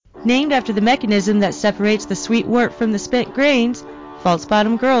Named after the mechanism that separates the sweet wort from the spent grains, False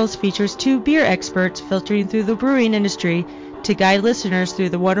Bottom Girls features two beer experts filtering through the brewing industry to guide listeners through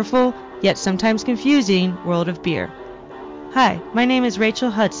the wonderful, yet sometimes confusing, world of beer. Hi, my name is Rachel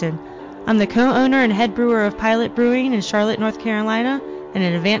Hudson. I'm the co-owner and head brewer of Pilot Brewing in Charlotte, North Carolina, and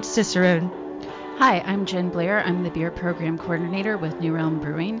an advanced Cicerone. Hi, I'm Jen Blair. I'm the beer program coordinator with New Realm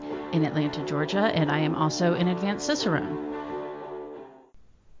Brewing in Atlanta, Georgia, and I am also an advanced Cicerone.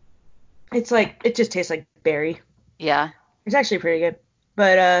 It just tastes like berry. Yeah. It's actually pretty good.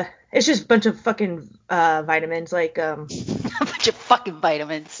 But it's just a bunch of fucking vitamins, a bunch of fucking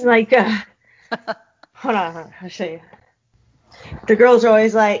vitamins. Hold on, I'll show you. The girls are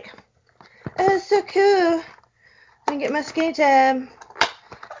always like, oh, it's so cool. I can get my skin tab.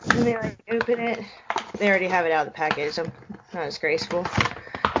 And they open it. They already have it out of the package. I'm not as graceful.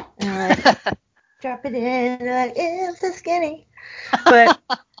 And drop it in. And they're like, ew, I'm so skinny. But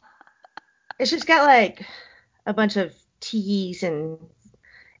it's just got a bunch of teas and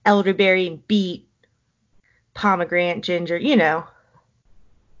elderberry and beet, pomegranate, ginger,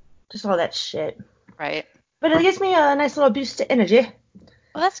 just all that shit. Right. But it gives me a nice little boost to energy.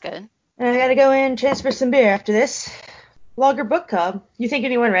 Well, that's good. And I gotta go in and transfer some beer after this. Lager Book Club. You think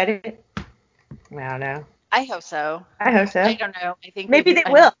anyone read it? I don't know. I hope so. I hope so. I don't know. I think maybe they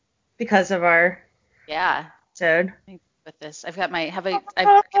will because of our episode. With this, I've got my I've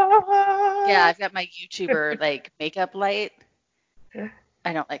got my YouTuber makeup light.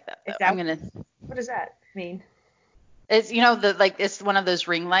 I don't like that though. What does that mean? It's it's one of those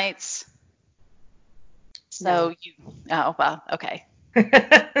ring lights. So no. Okay.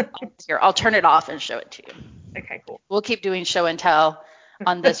 I'll turn it off and show it to you. Okay, cool. We'll keep doing show and tell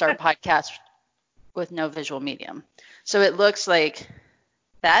on this our podcast with no visual medium. So it looks like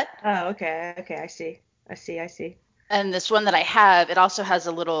that. Oh, okay. Okay, I see. And this one that I have, it also has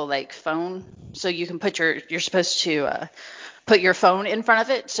a little phone, so you can you're supposed to put your phone in front of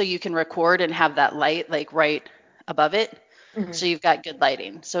it so you can record and have that light right above it. Mm-hmm. So you've got good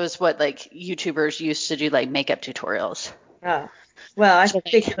lighting. So it's what YouTubers used to do makeup tutorials. Oh. Well, I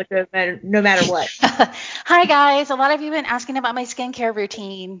think you look good no matter what. Hi guys, a lot of you have been asking about my skincare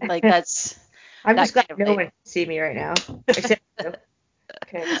routine. That's I'm just glad no one can see me right now. Except you.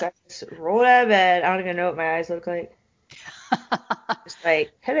 Okay, because I just rolled out of bed. I don't even know what my eyes look like. Just hello.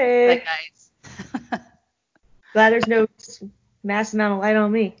 Hi guys. Glad there's no mass amount of light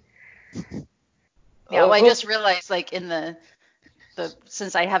on me. Yeah, well, I just realized in the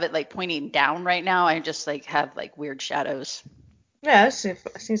since I have it pointing down right now, I just have weird shadows. Yeah, it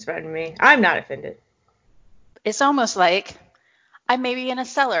seems fine to me. I'm not offended. It's almost like I'm maybe in a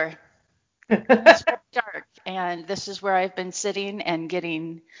cellar. It's very dark, and this is where I've been sitting and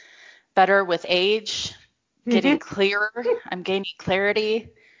getting better with age, getting clearer. I'm gaining clarity,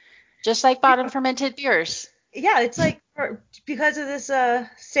 just like bottom fermented beers. Yeah, it's because of this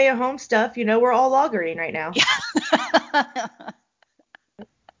stay-at-home stuff, we're all lagering right now.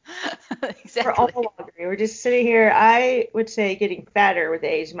 Exactly. We're all lagering. We're just sitting here. I would say getting fatter with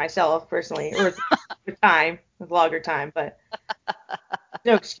age myself, personally, or with lager time, but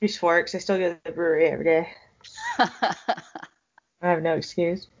no excuse for it because I still go to the brewery every day. I have no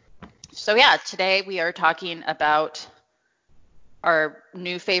excuse. So yeah, today we are talking about our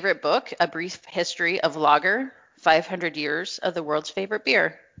new favorite book, A Brief History of Lager, 500 Years of the World's Favorite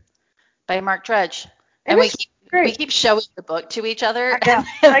Beer by Mark Dredge. And we keep showing the book to each other.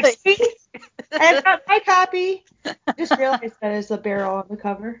 I know. See? I got my copy. Just realized that is the barrel on the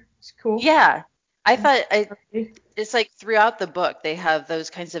cover. It's cool. Yeah. I thought it's throughout the book they have those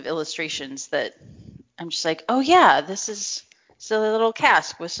kinds of illustrations that I'm just oh yeah, this is a little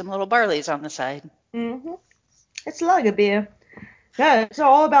cask with some little barleys on the side. Mm-hmm. It's lager beer. Yeah, it's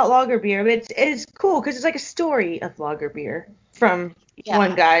all about lager beer, but it's cool because it's like a story of lager beer from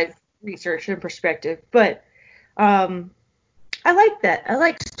one guy's research and perspective. But I like that. I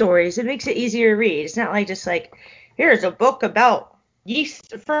like stories. It makes it easier to read. It's not just here's a book about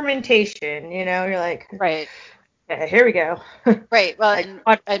yeast fermentation. You're right. Yeah, here we go. Right. Well,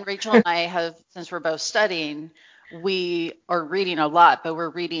 and Rachel and I have, since we're both studying, we are reading a lot, but we're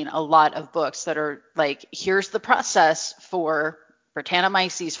reading a lot of books that are here's the process for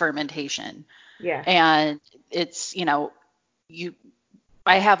Brettanomyces fermentation. Yeah. And it's,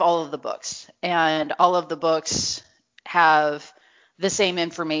 I have all of the books, and all of the books have the same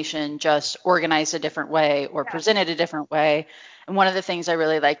information, just organized a different way or presented a different way. And one of the things I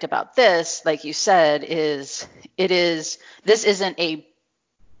really liked about this, like you said, is this isn't a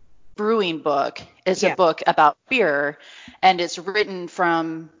brewing book. It's a book about beer, and it's written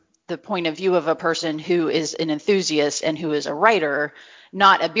from the point of view of a person who is an enthusiast and who is a writer,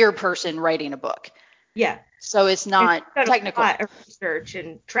 not a beer person writing a book. Yeah. So it's not technical. A lot of research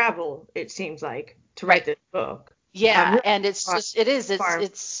and travel, it seems like, to write this book. Yeah, Really and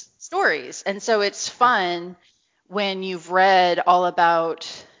it's stories. And so it's fun when you've read all about,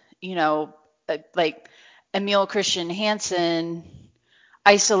 like Emil Christian Hansen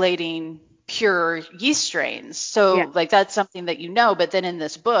isolating pure yeast strains. So like that's something that but then in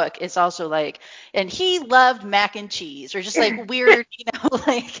this book it's also like, and he loved mac and cheese, or just like weird,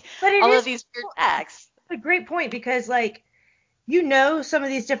 like all of these weird facts. A great point, because like, some of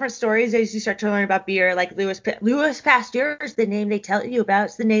these different stories as you start to learn about beer, like Louis Pasteur is the name they tell you about.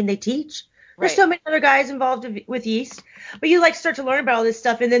 It's the name they teach. There's so many other guys involved with yeast, but you like start to learn about all this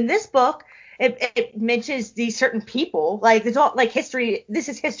stuff. And then this book, it mentions these certain people, like it's all like history. This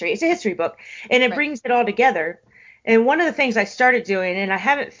is history. It's a history book, and it brings it all together. And one of the things I started doing, and I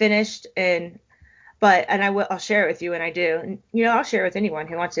haven't finished, I'll share it with you, and I do. And, I'll share it with anyone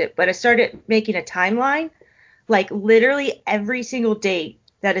who wants it. But I started making a timeline, like literally every single date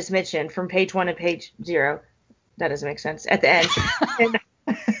that is mentioned from page 1 to page 0. That doesn't make sense at the end.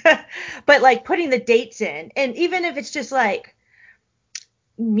 But like putting the dates in, and even if it's just like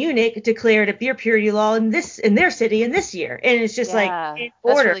Munich declared a beer purity law in their city in this year, and it's just like in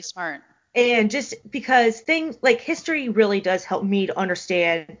order. That's really smart. And just because things like history really does help me to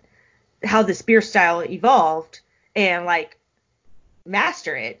understand how this beer style evolved and like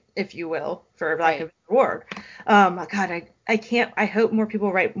master it, if you will, for lack of a better word. God, I hope more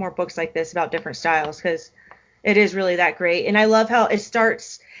people write more books like this about different styles, because it is really that great. And I love how it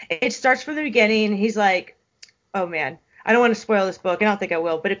starts from the beginning. He's like, oh man, I don't want to spoil this book. I don't think I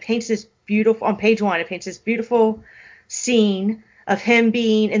will, but it paints this beautiful, on page 1, it paints this beautiful scene of him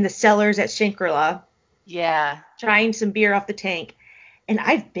being in the cellars at Shangri-La. Yeah. Trying some beer off the tank. And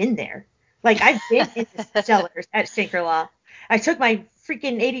I've been there. Like, I've been in the cellars at Shangri-La. I took my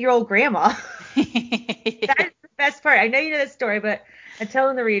freaking 80-year-old grandma. That is the best part. I know you know this story, but I'm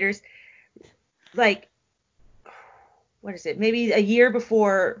telling the readers, like, what is it? Maybe a year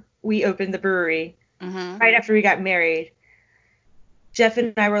before we opened the brewery, right after we got married, Jeff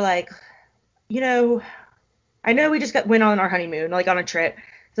and I were like, I know we just went on our honeymoon, like on a trip.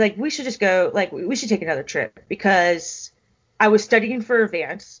 It's like, we should just go, like, we should take another trip, because I was studying for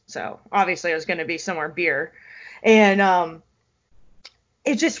advance. So obviously I was going to be somewhere beer. And,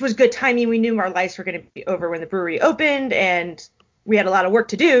 it just was good timing. We knew our lives were going to be over when the brewery opened, and we had a lot of work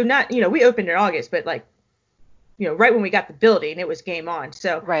to do. Not, we opened in August, but like, right when we got the building, it was game on.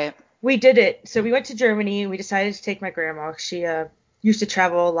 So we did it. So we went to Germany, and we decided to take my grandma. She used to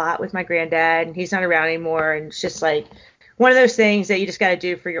travel a lot with my granddad, and he's not around anymore. And it's just like one of those things that you just got to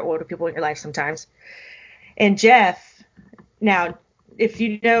do for your older people in your life sometimes. And Jeff, now, if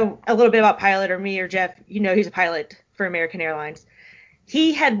you know a little bit about Pilot or me or Jeff, he's a pilot for American Airlines.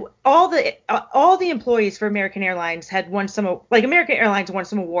 He had all the employees for American Airlines had won American Airlines won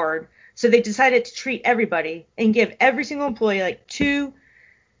some award. So they decided to treat everybody and give every single employee like 2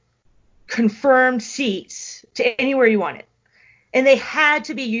 confirmed seats to anywhere you wanted. And they had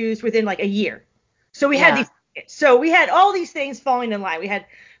to be used within like a year. So we had we had all these things falling in line.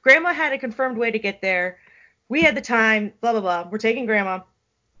 Grandma had a confirmed way to get there. We had the time, blah, blah, blah. We're taking grandma.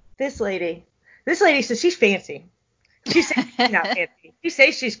 This lady says she's fancy. She says she's not fancy. She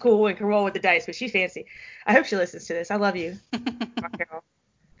says she's cool and can roll with the dice, but she's fancy. I hope she listens to this. I love you.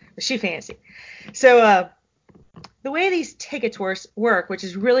 But she's fancy. So the way these tickets work, which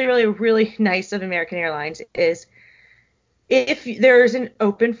is really, really, really nice of American Airlines, is if there's an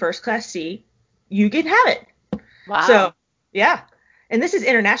open first class seat, you can have it. Wow. So, yeah. And this is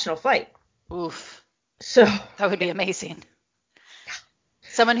international flight. Oof. So that would be amazing.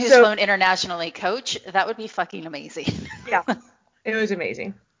 Someone who's flown internationally, coach, that would be fucking amazing. Yeah, it was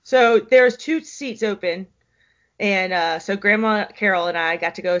amazing. So there's 2 seats open, and so Grandma Carol and I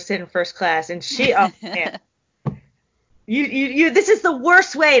got to go sit in first class, and she, oh man, this is the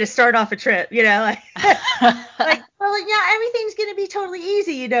worst way to start off a trip, like, well, yeah, everything's gonna be totally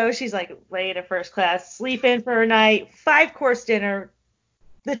easy, She's like, lay in first class, sleep in for a night, 5-course dinner,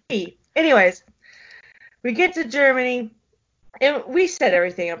 the tea. Anyways, we get to Germany. And we set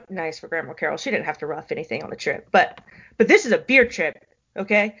everything up nice for Grandma Carol. She didn't have to rough anything on the trip. But this is a beer trip,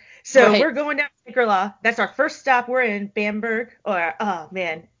 okay? So we're going down to Shangri-La. That's our first stop. We're in Bamberg. Oh,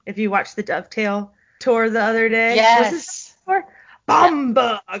 man, if you watched the Dovetail tour the other day. Yes.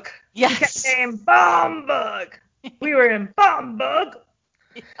 Bamberg. Yes. He kept saying Bamberg. We were in Bamberg.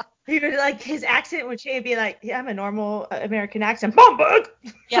 Yeah. He would, like, his accent would change, be like, yeah, I'm a normal American accent. Bamberg.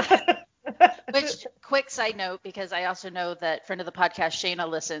 Yeah. Which, quick side note, because I also know that friend of the podcast, Shayna,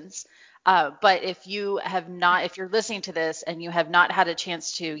 listens. But if you're listening to this and you have not had a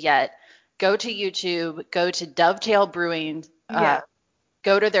chance to yet, go to YouTube, go to Dovetail Brewing, Yeah.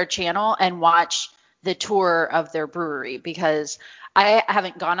 go to their channel and watch the tour of their brewery, because I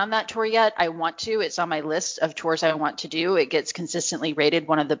haven't gone on that tour yet. I want to. It's on my list of tours I want to do. It gets consistently rated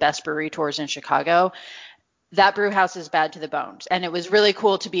one of the best brewery tours in Chicago. That brew house is bad to the bones. And it was really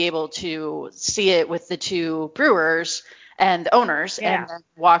cool to be able to see it with the two brewers and the owners, and then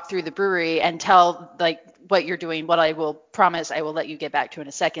walk through the brewery and tell like what you're doing, what I will promise I will let you get back to in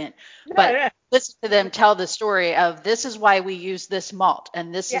a second. But listen to them tell the story of, this is why we use this malt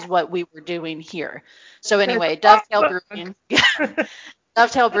and this is what we were doing here. So anyway, Dovetail Brewing,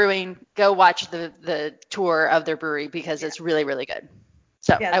 Dovetail Brewing, go watch the tour of their brewery, because it's really, really good.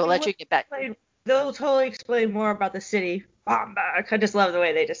 So I will let you get back. They'll totally explain more about the city. I just love the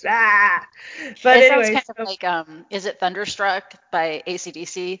way they just But it anyway, sounds kind of like is it Thunderstruck by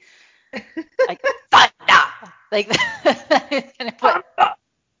AC/DC? Like thunder, like that.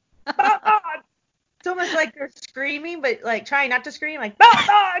 It's almost like they're screaming, but like trying not to scream, like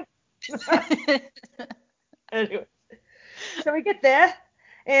Anyway, so we get there,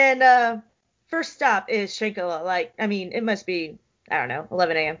 and first stop is Shankola. Like, I mean, it must be, I don't know,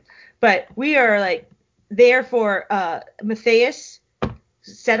 11 a.m. But we are like there for Matthias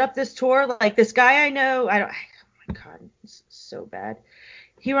set up this tour. Like, this guy I know, oh my God, it's so bad.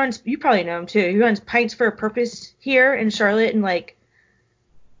 He runs, you probably know him too. He runs Pints for a Purpose here in Charlotte, and like,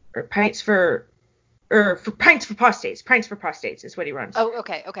 or Pints for Prostates. Pints for Prostates is what he runs. Oh,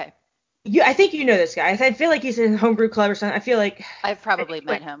 okay. I think you know this guy. I feel like he's in Homebrew Club or something. I feel like I've probably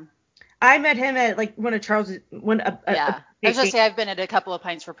met him. I met him at like one of Charles's I was gonna say I've been at a couple of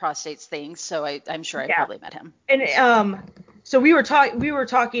Pints for Prostates things, so I'm sure I probably met him. And so we were talking,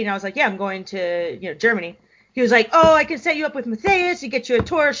 and I was like, yeah, I'm going to Germany. He was like, oh, I can set you up with Matthias, you get you a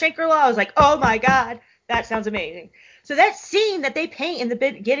tour of Shankerla. I was like, oh my God, that sounds amazing. So that scene that they paint in the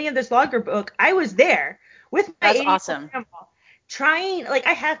beginning of this lager book, I was there with my 80-year-old awesome. grandma, trying, like,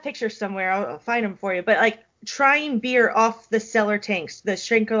 I have pictures somewhere, I'll find them for you, but like trying beer off the cellar tanks, the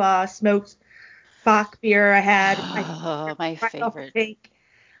Shankerla smoked Bach beer I had. Oh, my favorite.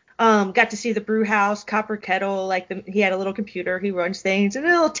 Got to see the brew house, Copper Kettle, like he had a little computer, he runs things, and the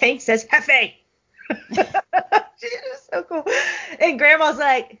little tank says Hefe. It was so cool. And Grandma's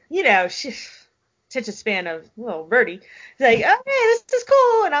like, she's such a fan of little Birdie. She's like, okay, this is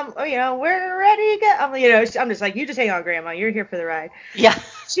cool, and I'm, we're ready to go. I'm just like, you just hang on, Grandma, you're here for the ride. Yeah.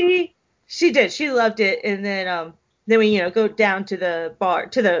 She did. She loved it, and then we go down to the bar,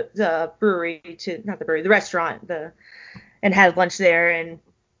 to the brewery, not the brewery, the restaurant, and had lunch there, and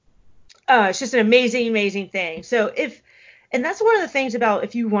it's just an amazing, amazing thing. So and that's one of the things about,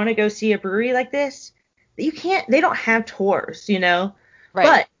 if you want to go see a brewery like this, they don't have tours, Right.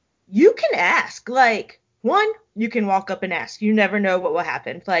 But you can ask. Like, one, you can walk up and ask. You never know what will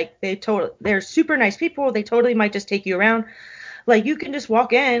happen. Like, they're super nice people. They totally might just take you around. Like, you can just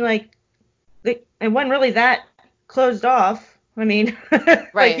walk in, like, and wasn't really that closed off. I mean,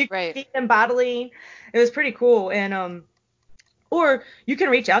 like, you can see them bottling. It was pretty cool. And or you can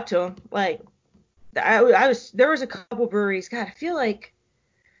reach out to them. Like, there was a couple breweries. God, I feel like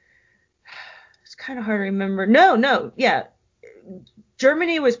it's kind of hard to remember. No, yeah.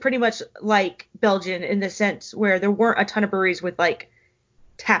 Germany was pretty much like Belgium in the sense where there weren't a ton of breweries with like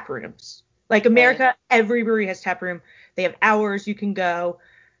tap rooms. Like America, every brewery has tap room. They have hours you can go.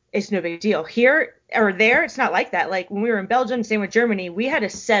 It's no big deal. Here or there, it's not like that. Like when we were in Belgium, same with Germany, we had to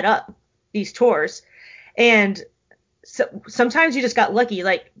set up these tours. And so sometimes you just got lucky.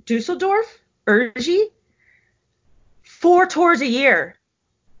 Like Dusseldorf, Urgi, 4 tours a year.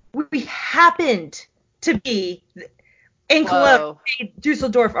 We happened to be in Cologne,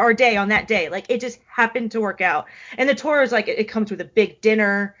 Dusseldorf, our day on that day. Like, it just happened to work out. And the tour is like, it comes with a big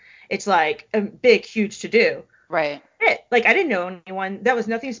dinner. It's like a big, huge to do. Right. Like, I didn't know anyone. That was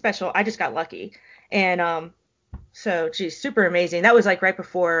nothing special. I just got lucky. And so, geez, super amazing. That was like right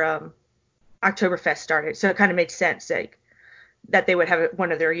before Oktoberfest started. So it kind of made sense, like, that they would have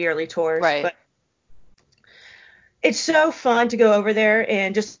one of their yearly tours. Right. But it's so fun to go over there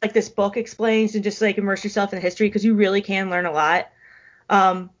and just like this book explains, and just like immerse yourself in the history, because you really can learn a lot.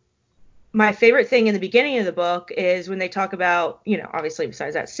 My favorite thing in the beginning of the book is when they talk about, obviously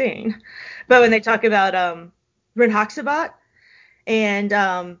besides that scene, but when they talk about Reinheitsgebot,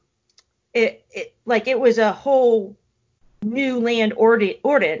 and it was a whole new land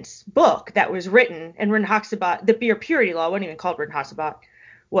ordinance book that was written, and Reinheitsgebot, the beer purity law, wasn't even called Reinheitsgebot,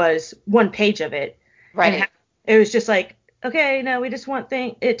 was one page of it. Right. And it was just like okay, no, we just want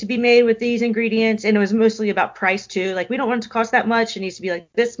it to be made with these ingredients, and it was mostly about price too. Like we don't want it to cost that much. It needs to be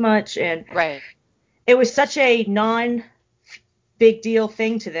like this much, and Right. it was such a non big deal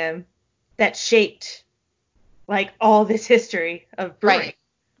thing to them that shaped like all this history of brewing. Right.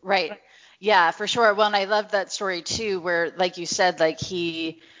 Right. Yeah, for sure. Well, and I love that story too, where like you said, like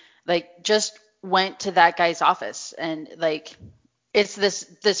he like just went to that guy's office and like it's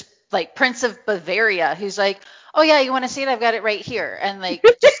this like Prince of Bavaria who's like, oh yeah, you want to see it? I've got it right here, and like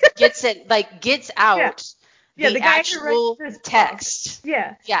just gets it like gets Yeah, out yeah, the the guy who writes actual this book. text.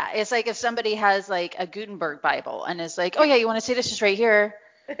 Yeah, Yeah, it's like if somebody has like a Gutenberg Bible and is like, oh yeah, you want to see this? Just right here,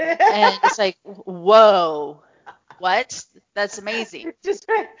 and it's like, whoa, what? That's amazing. just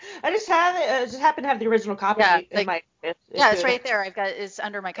I just have it. I just happen to have the original Yeah, copy in like my. yeah, it's right there. I've got it's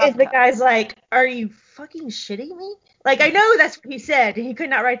under my And coffee the cup. guy's like, "Are you fucking shitting me?" Like I know that's what he said. He could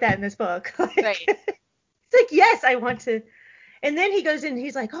not write that in this book. Like, Right. it's like, yes, I want to. And then he goes in.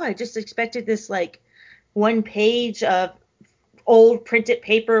 He's like, "Oh, I just expected this like one page of old printed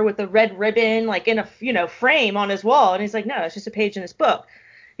paper with a red ribbon like in a frame on his wall." And he's like, "No, it's just a page in this book."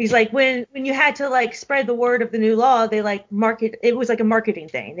 He's like, when you had to like spread the word of the new law, they like market it was like a marketing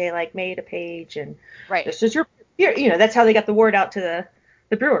thing. They like made a page and Right. this is your that's how they got the word out to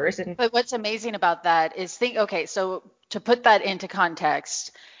the brewers. And But what's amazing about that is okay, so to put that into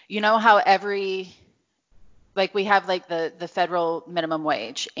context, you know how every like we have like the federal minimum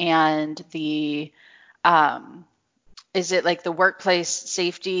wage and the um is it like the workplace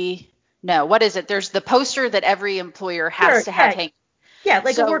safety? No, what is it? There's the poster that every employer has sure, to have yeah, hanging. yeah,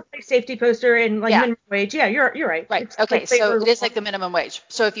 like a So workplace safety poster and like yeah, minimum wage. Yeah, you're right. right. It's Okay. like So labor it is law. like the minimum wage.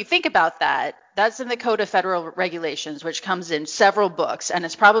 So if you think about that, that's in the Code of Federal Regulations, which comes in several books and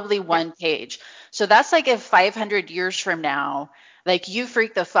it's probably Yeah, one page. So that's like if 500 years from now, like you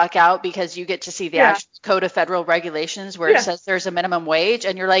freak the fuck out because you get to see the yeah, actual Code of Federal Regulations where it yeah. says there's a minimum wage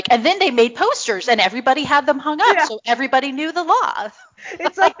and you're like, and then they made posters and everybody had them hung up. Yeah. So everybody knew the law.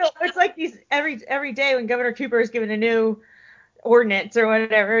 It's like these every day when Governor Cooper is given a new ordinance or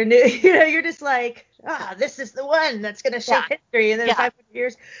whatever, and you're just like, this is the one that's gonna Yeah. shape history. And then in Yeah. 500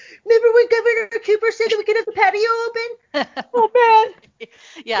 years, remember when Governor Cooper said that we could have the patio open? Oh man,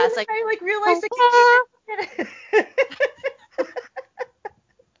 Yeah. and It's then like, I like realized I "What?" could do it.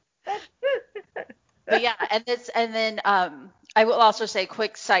 But yeah, and then I will also say,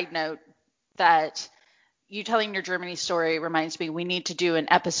 quick side note, that you telling your Germany story reminds me we need to do an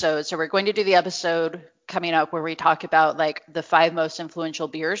episode. So we're going to do the episode coming up where we talk about like the 5 most influential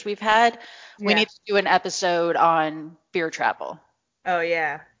beers we've had. We Yeah. need to do an episode on beer travel. Oh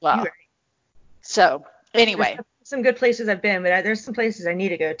yeah. You Well, right. so There's anyway, some good places I've been, but there's some places I need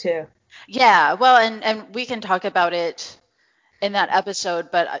to go too. yeah, well, and we can talk about it in that episode,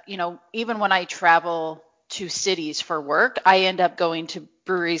 but even when I travel to cities for work, I end up going to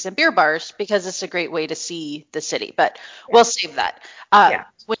breweries and beer bars because it's a great way to see the city. But Yeah. we'll save that. Yeah.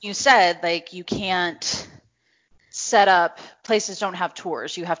 When you said like you can't set up places don't have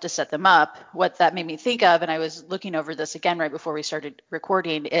tours, you have to set them up. What that made me think of, and I was looking over this again right before we started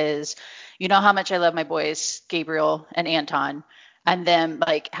recording, is how much I love my boys, Gabriel and Anton, and them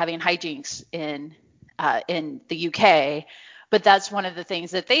like having hijinks in the UK. But that's one of the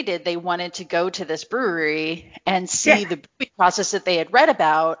things that they did. They wanted to go to this brewery and Yeah. see the brewing process that they had read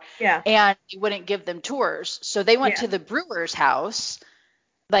about, Yeah. and they wouldn't give them tours. So they went Yeah. to the brewer's house.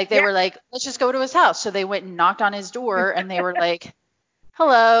 Like they Yeah. were like, let's just go to his house. So they went and knocked on his door and they were like,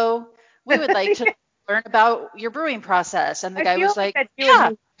 hello, we would like to learn about your brewing process. And the I guy feel was like like, that's you and yeah,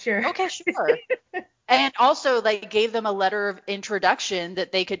 me. Sure. okay, sure. And also like gave them a letter of introduction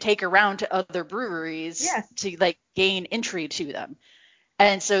that they could take around to other breweries Yes. to like gain entry to them.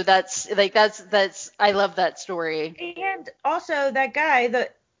 And so that's I love that story. And also that guy,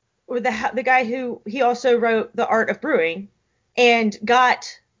 the guy who he also wrote The Art of Brewing and got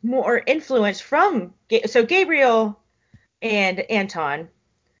more influence from so Gabriel and Anton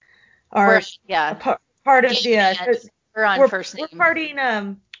We're are a yeah, part of Gabe the and Ant, we're on first we're name.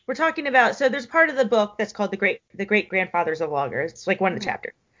 parting we're talking about so there's part of the book that's called the great grandfathers of lager. It's like one of the Mhm.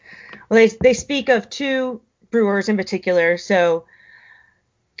 chapters. Well, they speak of two brewers in particular. So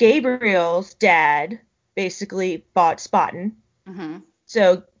Gabriel's dad basically bought Spaten. Mhm.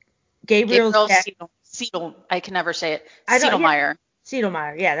 So Gabriel's Gabriel dad, Seidel, I can never say it. I don't, yeah, Siedelmeyer.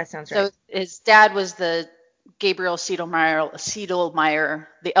 Siedelmeyer. Yeah, that sounds right. So his dad was the Gabriel Siedelmeyer,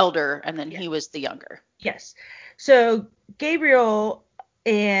 the elder, and then Yes. he was the younger. Yes. So Gabriel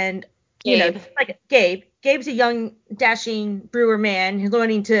and, Gabe. like Gabe's a young, dashing brewer man who's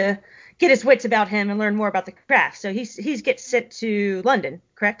learning to get his wits about him and learn more about the craft. So he's gets sent to London,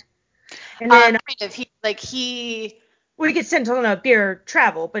 correct? And then, Kind of. He he gets sent on a beer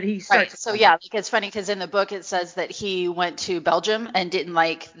travel, but he starts. Right. So yeah, like it's funny because in the book it says that he went to Belgium and didn't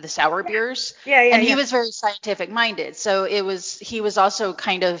like the sour beers, and he was very scientific minded. So he was also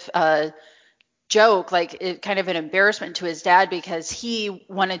kind of a joke, kind of an embarrassment to his dad because he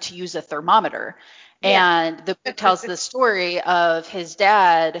wanted to use a thermometer, and the book tells the story of his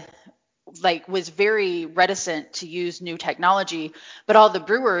dad was very reticent to use new technology, but all the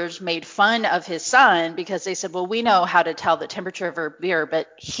brewers made fun of his son because they said, well, we know how to tell the temperature of our beer, but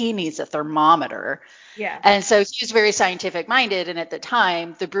he needs a thermometer. Yeah. And so he was very scientific minded. And at the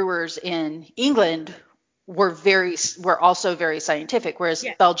time, the brewers in England were also very scientific, whereas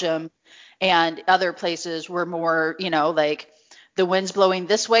Belgium and other places were more, like the wind's blowing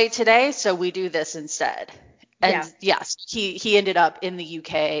this way today, so we do this instead. And yes, he ended up in the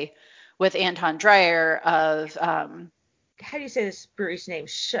UK with Anton Dreyer of how do you say this brewery's name?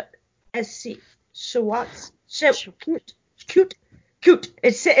 SC Schwartz. Cute.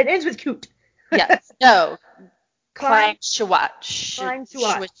 It ends with cute. Yes. No. Klein Schwat.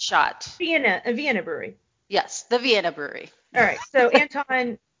 A Vienna brewery. Yes, the Vienna brewery. All right. So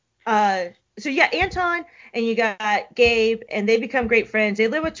Anton. So you got Anton and you got Gabe, and they become great friends. They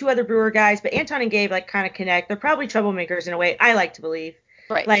live with two other brewer guys, but Anton and Gabe kind of connect. They're probably troublemakers in a way, I like to believe.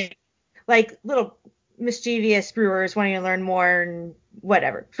 Right. Like little mischievous brewers wanting to learn more and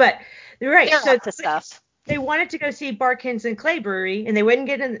whatever. But right. So stuff. They wanted to go see Barkins and Clay Brewery, and they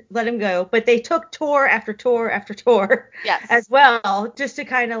wouldn't let him go, but they took tour after tour after tour as well, just to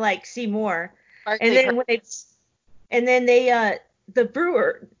kind of see more. And then the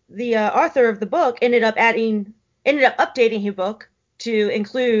author of the book ended up updating his book to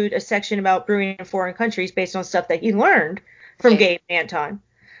include a section about brewing in foreign countries based on stuff that he learned from Gabe and Anton,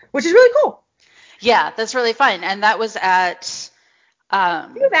 which is really cool. Yeah, that's really fun. And that was at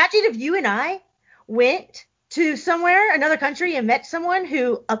Can you imagine if you and I went to another country, and met someone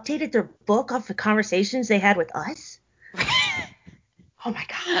who updated their book off the conversations they had with us? Oh my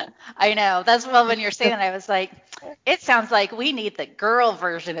God. I know. That's when you're saying that, I was like, it sounds like we need the girl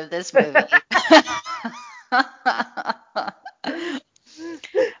version of this movie.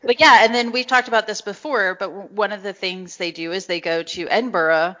 But yeah, and then we've talked about this before, but one of the things they do is they go to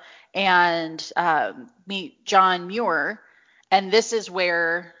Edinburgh and meet John Muir, and this is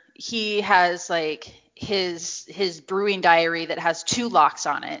where he has his brewing diary that has 2 locks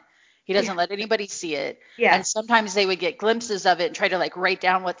on it. He doesn't let anybody see it. Yeah. And sometimes they would get glimpses of it and try to write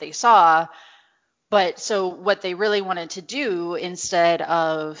down what they saw. But so what they really wanted to do, instead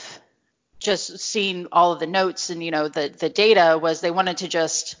of just seeing all of the notes and, the data, was they wanted to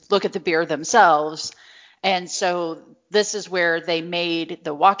just look at the beer themselves. And so this is where they made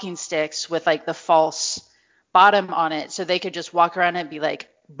the walking sticks with the false bottom on it. So they could just walk around and be like,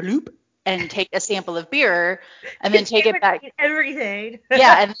 bloop, and take a sample of beer and then take it back. Everything.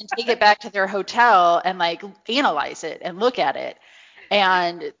 Yeah. And then take it back to their hotel and analyze it and look at it.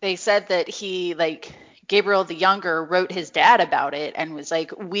 And they said that Gabriel the Younger wrote his dad about it and was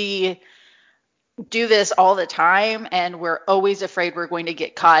like, we do this all the time and we're always afraid we're going to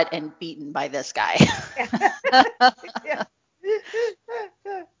get caught and beaten by this guy. Yeah.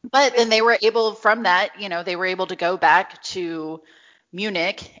 But then they were able, from that, they were able to go back to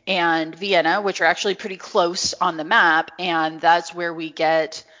Munich and Vienna, which are actually pretty close on the map. And that's where we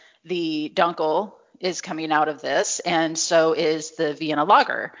get the Dunkel is coming out of this. And so is the Vienna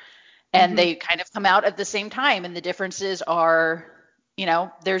Lager. And they kind of come out at the same time. And the differences are,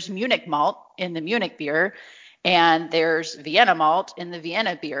 there's Munich malt in the Munich beer and there's Vienna malt in the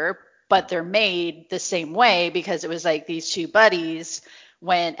Vienna beer, but they're made the same way because it was these 2 buddies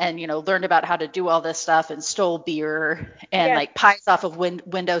went and, learned about how to do all this stuff and stole beer and pies off of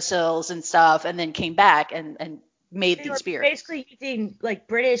windowsills and stuff, and then came back and made these beers. Basically using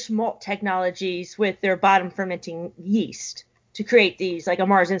British malt technologies with their bottom fermenting yeast to create these, a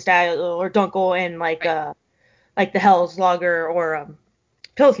Marzen style or Dunkel and the Helles Lager or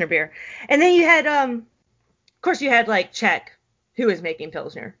Pilsner beer. And then you had of course you had Czech, who was making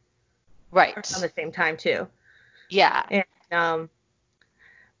Pilsner right around the same time too. Yeah. And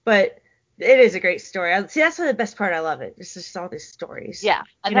but it is a great story. See, that's the best part. I love it. It's just all these stories. Yeah.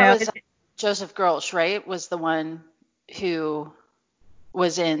 And that was Joseph Grolsch, right? Was the one who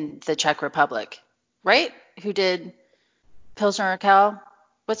was in the Czech Republic, right? Who did Pilsner Urquell?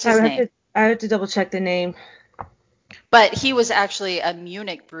 What's his name? I have to double check the name. But he was actually a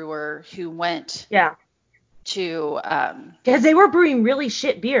Munich brewer who went to because they were brewing really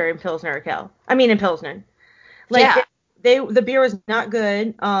shit beer in Pilsner Urquell. I mean in Pilsner. The beer was not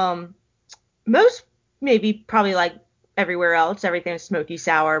good. Most maybe probably everywhere else. Everything was smoky,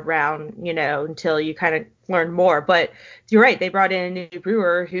 sour, brown, until you kind of learn more. But you're right. They brought in a new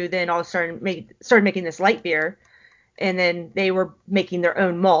brewer who then all started making this light beer. And then they were making their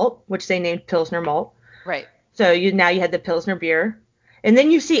own malt, which they named Pilsner malt. Right. So now you had the Pilsner beer. And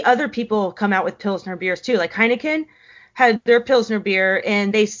then you see other people come out with Pilsner beers too. Like Heineken had their Pilsner beer,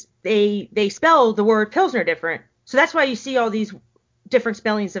 and they spell the word Pilsner different. So that's why you see all these different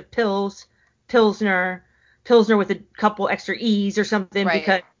spellings of Pilsner with a couple extra E's or something, Right.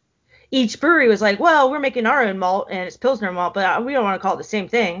 because each brewery was like, well, we're making our own malt and it's Pilsner malt, but we don't want to call it the same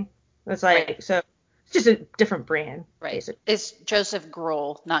thing. It's like, Right. so it's just a different brand. Right. Basically. It's Joseph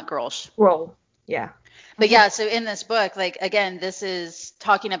Grohl, not Grolsch. Roll. Yeah. But yeah, so in this book, like, again, this is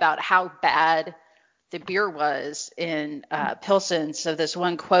talking about how bad the beer was in Pilsen. So this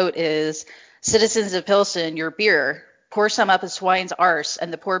one quote is, "Citizens of Pilsen, your beer, pour some up a swine's arse,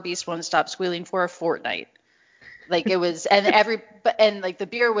 and the poor beast won't stop squealing for a fortnight." Like, it was, and like the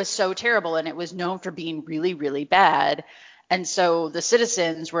beer was so terrible, and it was known for being really, really bad. And so the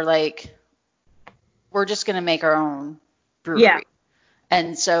citizens were like, we're just going to make our own brewery. Yeah.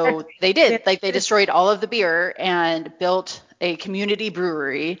 And so they did. Like, they destroyed all of the beer and built a community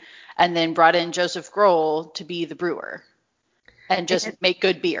brewery, and then brought in Joseph Grohl to be the brewer and just make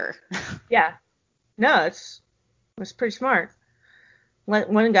good beer. Yeah. No, it was pretty smart. Let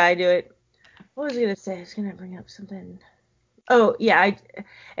one guy do it. What was I gonna say? I was gonna bring up something. Oh yeah,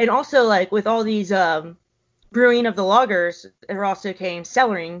 and also, like, with all these brewing of the lagers, there also came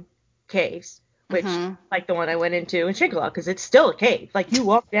cellaring caves, which like the one I went into in Shinkala, because it's still a cave. Like, you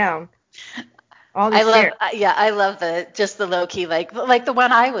walk down all the stairs. I love the low key, like the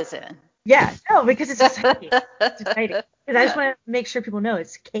one I was in. Yeah, no, because it's exciting. It's exciting. Because I just want to make sure people know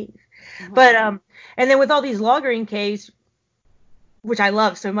it's a cave. But and then with all these lagering caves, which I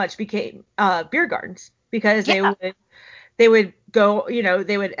love so much, became beer gardens, because they would go,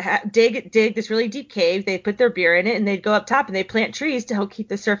 they would dig this really deep cave. They'd put their beer in it, and they'd go up top and they'd plant trees to help keep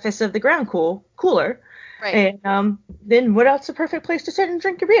the surface of the ground cooler. Right. And then what else? A perfect place to sit and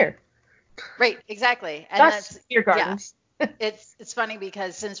drink your beer. Right. Exactly. And that's beer gardens. Yeah. It's funny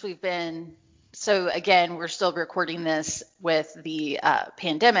because since we've been, so again, we're still recording this with the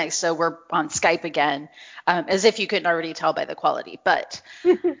pandemic, so we're on Skype again, as if you couldn't already tell by the quality. But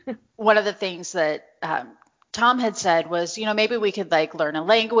one of the things that Tom had said was, maybe we could like learn a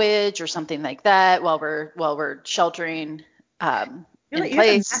language or something like that while we're sheltering in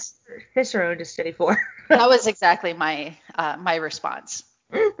place. Cicerone to study for. That was exactly my response.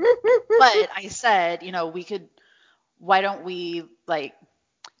 But I said, why don't we like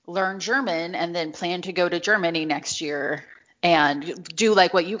learn German and then plan to go to Germany next year and do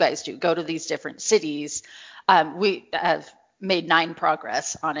like what you guys do, go to these different cities. We have made 9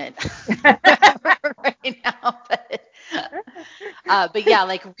 progress on it right now, but yeah,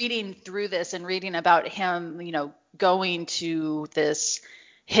 like reading through this and reading about him, going to this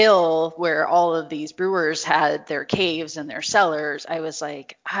hill where all of these brewers had their caves and their cellars, I was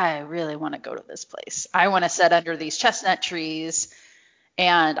like, I really want to go to this place. I want to sit under these chestnut trees,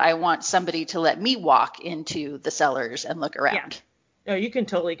 and I want somebody to let me walk into the cellars and look around. Yeah. Oh, you can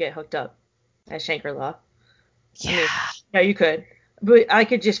totally get hooked up at Shanker-Law. Yeah. I mean, yeah, you could. But I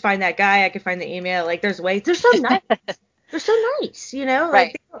could just find that guy. I could find the email. Like, there's ways. They're so nice. They're so nice,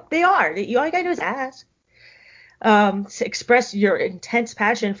 Like, right. they are. All you gotta do is ask. To express your intense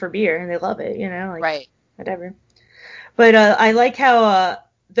passion for beer, and they love it, like, right. Whatever. But I like how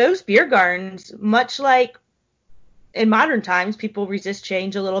those beer gardens, much like in modern times, people resist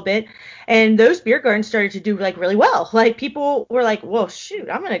change a little bit, and those beer gardens started to do like really well. Like, people were like, well, shoot,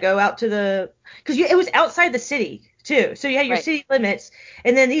 I'm gonna go out to because it was outside the city too, so you had your city limits,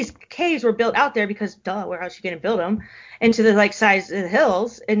 and then these caves were built out there because where else are you gonna build them into the like size of the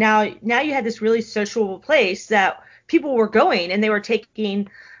hills, and now you had this really social place that people were going, and they were taking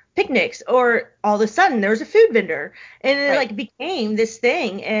picnics, or all of a sudden there was a food vendor, and it like became this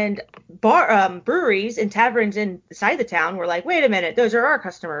thing, and breweries and taverns inside the town were like, wait a minute, those are our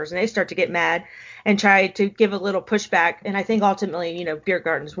customers, and they start to get mad and try to give a little pushback, and I think ultimately, beer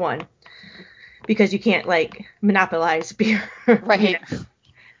gardens won, because you can't like monopolize beer. Right.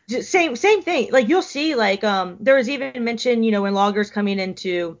 Just same thing. Like, you'll see, like, there was even mention, when lagers coming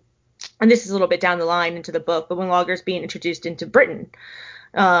into, and this is a little bit down the line into the book, but when lagers being introduced into Britain,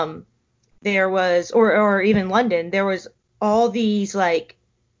 there was, or even London, there was all these like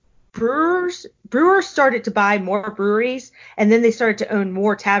brewers started to buy more breweries, and then they started to own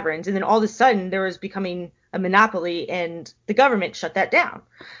more taverns, and then all of a sudden there was becoming a monopoly, and the government shut that down.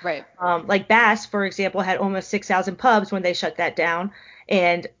 Right. Like Bass, for example, had almost 6,000 pubs when they shut that down,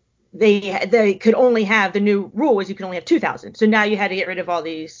 and they could only have, the new rule was you could only have 2,000. So now you had to get rid of all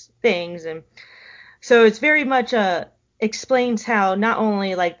these things. And so it's very much explains how not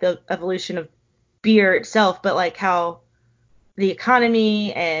only like the evolution of beer itself, but like how the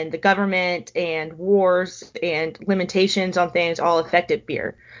economy and the government and wars and limitations on things all affected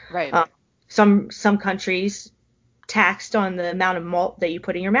beer. Right. Some countries taxed on the amount of malt that you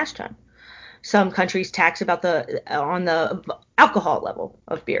put in your mash tun. Some countries tax about on the alcohol level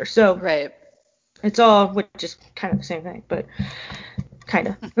of beer. So right. It's all, which is kind of the same thing, but kind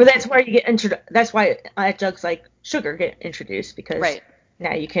of. But that's where you get that's why jugs like sugar get introduced, because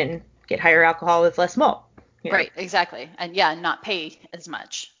now you can get higher alcohol with less malt. Right, exactly. And yeah, not pay as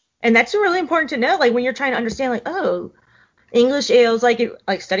much. And that's really important to know, like when you're trying to understand, like, oh, English ales, like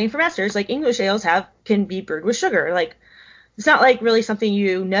studying for masters, like English ales can be brewed with sugar. Like it's not like really something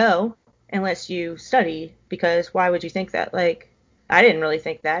you know unless you study, because why would you think that? Like I didn't really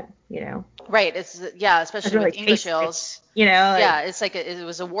think that, Right. Especially really with English ales. Like, it's like it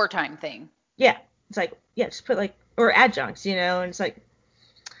was a wartime thing. Yeah. It's like, just put like, or adjuncts, and it's like,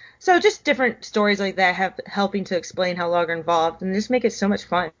 so just different stories like that helping to explain how lager involved, and just make it so much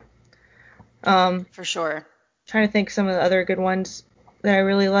fun. For sure. Trying to think some of the other good ones that I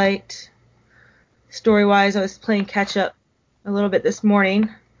really liked. Story-wise, I was playing catch-up a little bit this morning.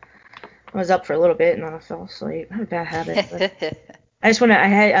 I was up for a little bit and then I fell asleep. I have a bad habit. I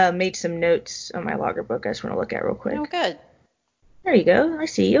had made some notes on my logger book I just want to look at real quick. Oh, good. There you go. I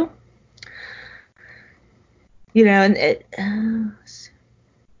see you. And it...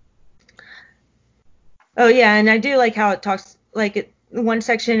 oh, yeah, and I do like how it talks, like, one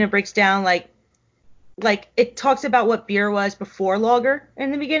section it breaks down, like it talks about what beer was before lager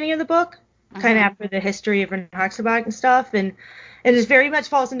in the beginning of the book, kind of after the history of Reinheitsgebot and stuff, and it just very much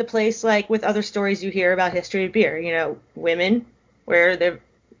falls into place, like with other stories you hear about history of beer. Women were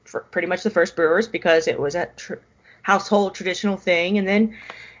pretty much the first brewers because it was a household traditional thing, and then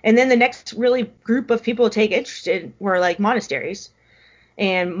the next really group of people to take interest in were like monasteries,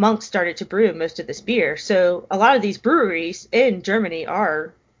 and monks started to brew most of this beer. So a lot of these breweries in Germany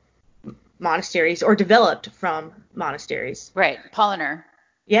are monasteries or developed from monasteries. Right. Paulaner.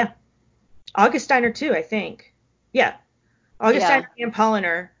 Yeah. Augustiner too, I think. Yeah. Augustiner and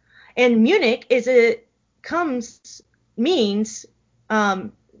Paulaner. And Munich comes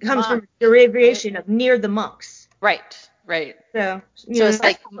from derivation of near the monks. Right. So, it's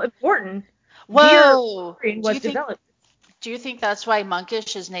like important. Whoa. Beer was developed. Do you think that's why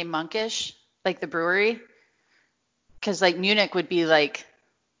Monkish is named Monkish, like the brewery? Because like Munich would be like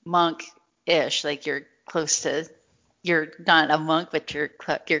monk-ish, like you're not a monk, but you're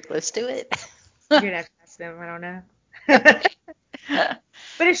close to it. You're gonna have to ask them. I don't know.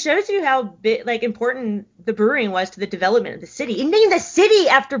 But it shows you how important the brewing was to the development of the city. It named the city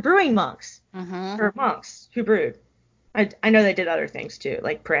after brewing monks, or monks who brewed. I know they did other things too,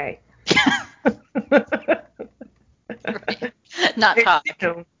 like pray. Right. Not talk.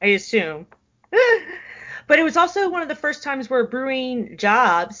 I assume. But it was also one of the first times where brewing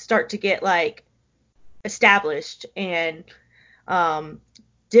jobs start to get like established and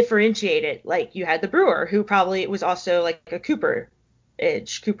differentiated. Like you had the brewer, who probably was also like a Cooper.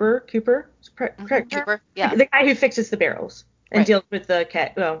 Cooper, correct? Cooper, yeah. The guy who fixes the barrels and deals with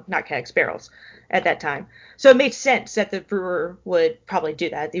the not kegs, barrels at that time. So it made sense that the brewer would probably do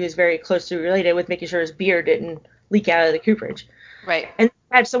that. He was very closely related with making sure his beer didn't leak out of the cooperage. Right. And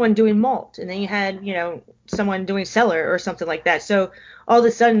you had someone doing malt, and then you had, someone doing cellar or something like that. So all of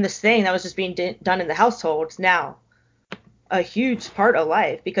a sudden, this thing that was just being done in the household is now a huge part of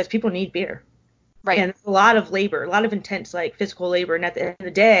life because people need beer. Right. And it's a lot of labor, a lot of intense, like, physical labor. And at the end of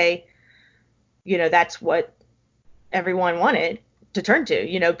the day, that's what everyone wanted to turn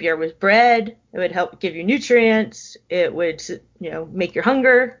to. Beer was bread. It would help give you nutrients. It would, make your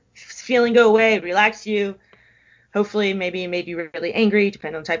hunger feeling go away, relax you. Hopefully, maybe made you really angry,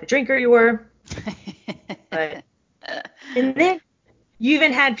 depending on the type of drinker you were. And then you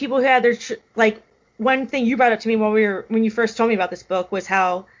even had people who had their, one thing you brought up to me when you first told me about this book was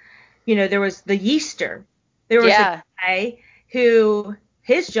how, there was the yeaster. There was a guy who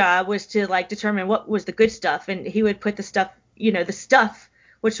his job was to determine what was the good stuff, and he would put the stuff,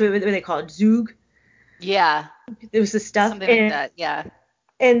 which what they call it, Zug. Yeah. It was the stuff. Something like that. Yeah.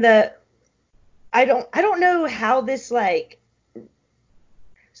 And I don't know how this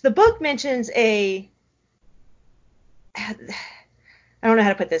so the book mentions I don't know how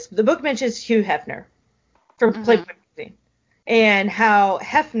to put this. The book mentions Hugh Hefner from Playboy magazine, and how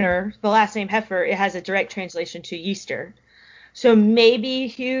Hefner, the last name Hefner, it has a direct translation to yeaster. So maybe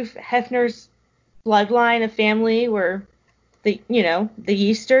Hugh Hefner's bloodline of family were the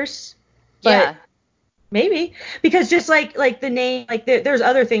yeasters, but Yeah. maybe because just like the name, like there's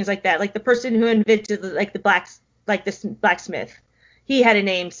other things like that, like the person who invented like the this blacksmith, he had a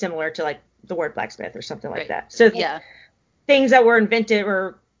name similar to like the word blacksmith or something like Right. that. So like, Yeah. things that were invented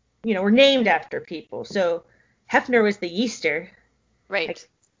were named after people. So Hefner was the yeaster. Right. Like, kind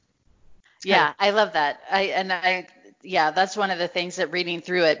of. Yeah, I love that. Yeah, that's one of the things that reading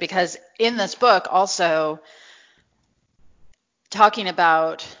through it, because in this book also talking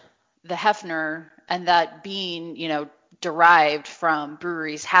about the Hefner and that being, derived from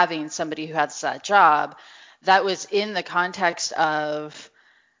breweries having somebody who has that job, that was in the context of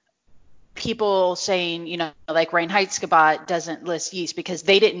people saying, like Reinheitsgebot doesn't list yeast because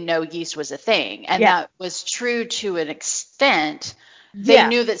they didn't know yeast was a thing. And Yeah. that was true to an extent. They Yeah.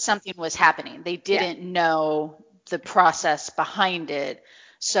 knew that something was happening. They didn't know the process behind it.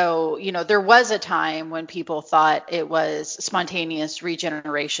 So, there was a time when people thought it was spontaneous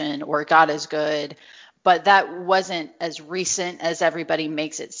regeneration or God is good, but that wasn't as recent as everybody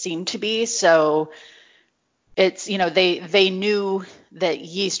makes it seem to be. So it's, they knew that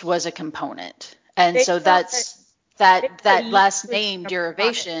yeast was a component. And They so thought that yeast last was name a product.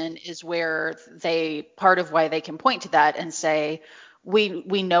 derivation is where part of why they can point to that and say,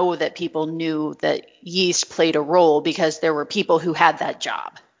 we know that people knew that yeast played a role because there were people who had that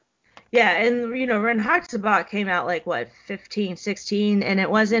job. Yeah, and Reinheitsgebot came out like what, 15, 16, and it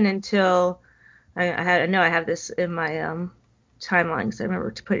wasn't until I know I have this in my timeline because I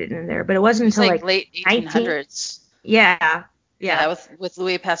remember to put it in there, but it wasn't It's until like like late 19. 1800s. Yeah, Yeah, yeah. with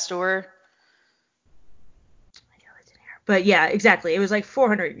Louis Pasteur. But yeah, exactly. It was like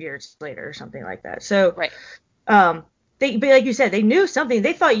 400 years later or something like that. So, Right. but like you said, they knew something.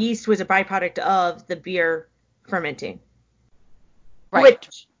 They thought yeast was a byproduct of the beer fermenting, Right.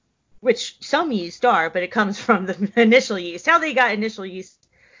 which some yeast are, but it comes from the initial yeast. How they got initial yeast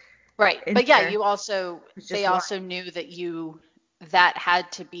Right. in But yeah, there is they just why. also knew that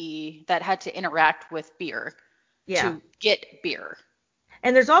had to interact with beer Yeah. to get beer.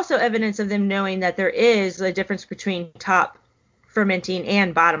 And there's also evidence of them knowing that there is a difference between top fermenting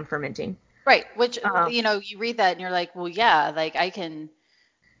and bottom fermenting. Right. Which, Um, you read that and you're like, well, yeah, like I can,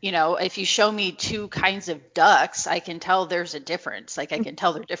 if you show me two kinds of ducks, I can tell there's a difference. Like I can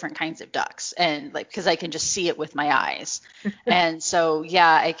tell they're different kinds of ducks, and like, because I can just see it with my eyes. And so,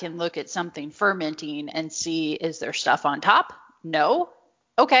 yeah, I can look at something fermenting and see, is there stuff on top? No.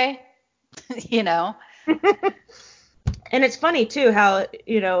 Okay. you know, and it's funny too how,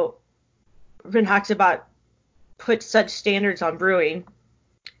 Reinhardtsgebot put such standards on brewing.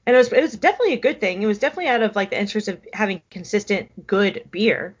 And it was definitely a good thing. It was definitely out of like the interest of having consistent good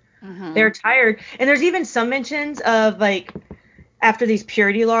beer. hmm They're tired. And there's even some mentions of like after these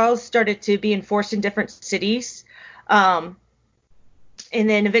purity laws started to be enforced in different cities. Um, and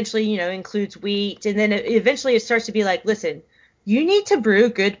then eventually, includes wheat. And then eventually it starts to be like, listen, you need to brew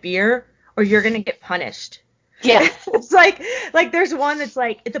good beer or you're going to get punished. Yeah. It's like there's one that's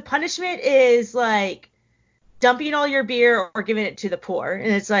like the punishment is like dumping all your beer or giving it to the poor.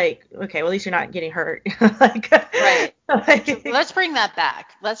 And it's like, okay, well, at least you're not getting hurt. like, Right. like, Let's bring that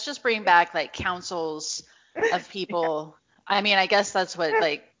back. Let's just bring back like councils of people. I mean, I guess that's what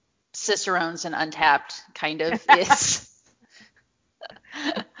like Cicerone's and Untapped kind of is.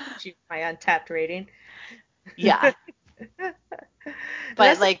 my untapped rating. Yeah. But But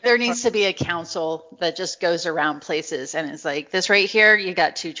that's the like best there part. needs to be a council that just goes around places and is like, this right here, you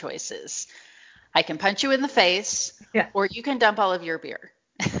got two choices. I can punch you in the face, Yeah. or you can dump all of your beer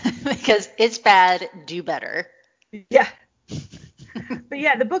because it's bad, do better. Yeah. But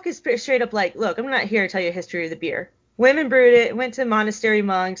yeah, the book is straight up like, look, I'm not here to tell you a history of the beer. Women brewed it, went to monastery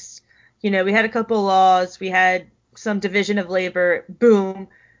monks. We had a couple of laws. We had some division of labor. Boom.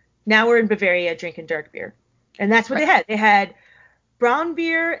 Now we're in Bavaria drinking dark beer. And that's what they Right. had. They had brown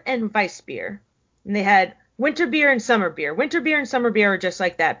beer and Weiss beer. And they had winter beer and summer beer. Winter beer and summer beer are just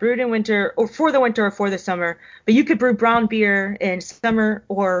like that, brewed in winter or for the winter or for the summer. But you could brew brown beer in summer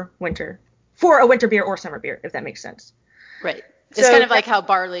or winter for a winter beer or summer beer, if that makes sense. Right. It's kind So of like how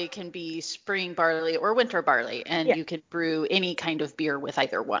barley can be spring barley or winter barley, and yeah, you can brew any kind of beer with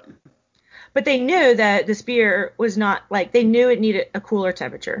either one. but they knew that this beer was not like they knew it needed a cooler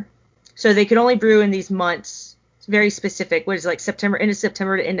temperature, so they could only brew in these months. It's very specific. What is it, like September, end of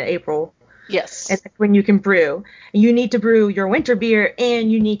September to end of April. And Yes. that's when you can brew. And you need to brew your winter beer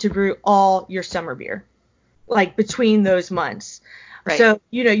and you need to brew all your summer beer, like between those months. Right. So,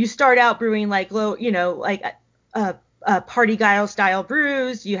 you start out brewing like low, like party guile style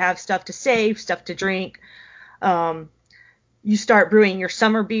brews. You have stuff to save, stuff to drink. Um, you start brewing your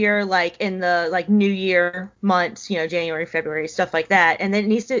summer beer like in the like New Year months, January, February, stuff like that. And then it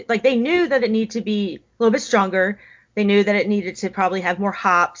needs to, like, they knew that it needed to be a little bit stronger. They knew that it needed to probably have more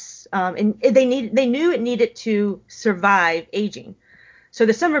hops, and they knew it needed to survive aging. So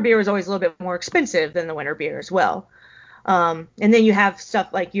the summer beer was always a little bit more expensive than the winter beer as well. And then you have stuff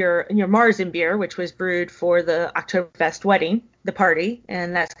like your Marzen beer, which was brewed for the Oktoberfest wedding, the party,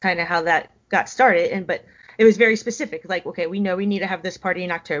 and that's kind of how that got started. But it was very specific, like, okay, we know we need to have this party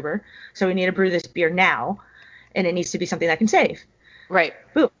in October, so we need to brew this beer now, and it needs to be something that can save. Right.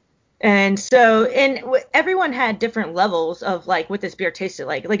 Boom. And so, everyone had different levels of like what this beer tasted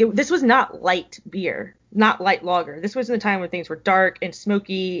like. This was not light beer, not light lager. This was in the time when things were dark and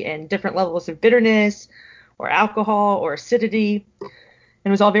smoky and different levels of bitterness or alcohol or acidity. And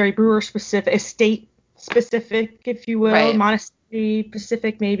it was all very brewer specific, estate specific, if you will, right. monastery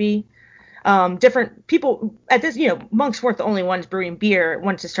specific maybe. Different people at this, monks weren't the only ones brewing beer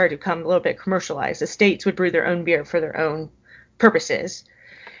once it started to become a little bit commercialized. Estates would brew their own beer for their own purposes,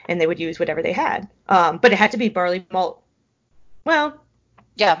 and they would use whatever they had. But it had to be barley malt. Well,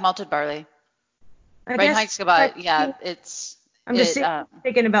 yeah, malted barley. Reinheitsgebot, yeah, I'm just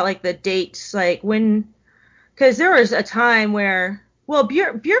thinking about like the dates, like when, because there was a time where, well,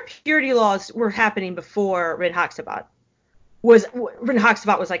 beer purity laws were happening before Reinheitsgebot was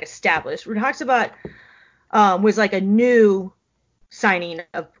like established. Reinheitsgebot was like a new signing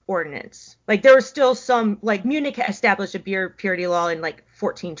of ordinance. Like there was still some, like Munich established a beer purity law in like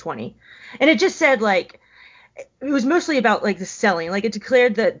 1420, and it just said like it was mostly about like the selling. Like it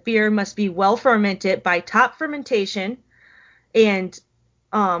declared that beer must be well fermented by top fermentation and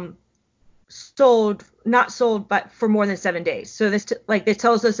not sold but for more than 7 days. So this it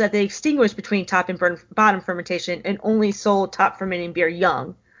tells us that they extinguish between top and bottom fermentation and only sold top fermenting beer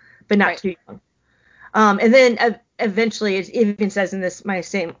young, but not too young. And then eventually it even says in this my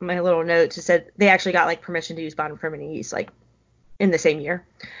little notes, it said they actually got like permission to use bottom fermenting yeast like in the same year.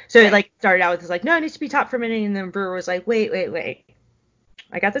 So it like started out with this like, no, it needs to be top fermenting, and then the brewer was like, wait,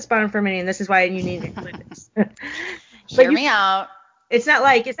 I got this bottom fermenting, this is why you need to include this. Hear me out. It's not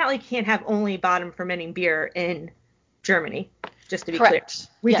like you can't have only bottom fermenting beer in Germany, just to be clear.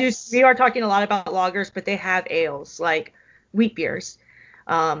 We are talking a lot about lagers, but they have ales like wheat beers.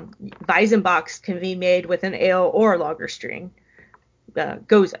 Weizenbachs can be made with an ale or a lager string.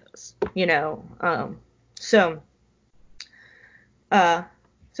 Gozos, so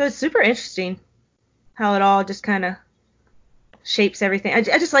it's super interesting how it all just kind of shapes everything. I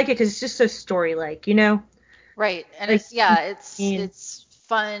just like it because it's just so story-like, Right. And it's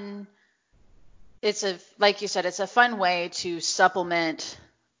fun. It's like you said, it's a fun way to supplement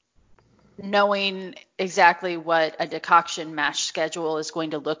knowing exactly what a decoction mash schedule is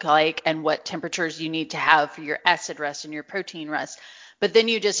going to look like and what temperatures you need to have for your acid rest and your protein rest. But then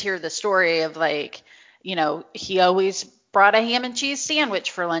you just hear the story of like, he always brought a ham and cheese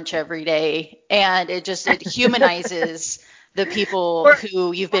sandwich for lunch every day. And it humanizes the people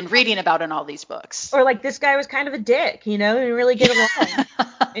who you've been reading about in all these books. Or like this guy was kind of a dick, and really get along.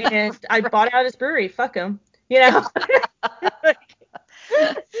 And I bought out his brewery. Fuck him. Yeah,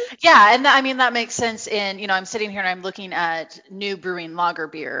 and I mean that makes sense. I'm sitting here and I'm looking at New Brewing Lager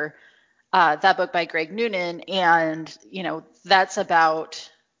Beer, that book by Greg Noonan, and that's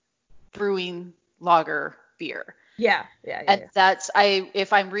about brewing lager beer. Yeah. And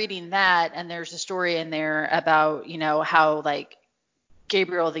if I'm reading that and there's a story in there about, how like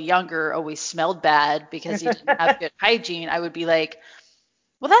Gabriel the Younger always smelled bad because he didn't have good hygiene, I would be like,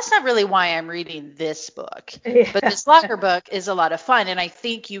 well, that's not really why I'm reading this book. Yeah. But this lager book is a lot of fun. And I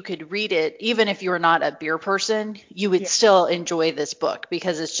think you could read it, even if you're not a beer person, you would still enjoy this book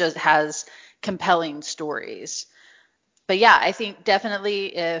because it just has compelling stories. But yeah, I think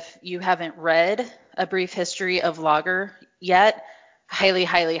definitely if you haven't read A Brief History of Lager yet, highly,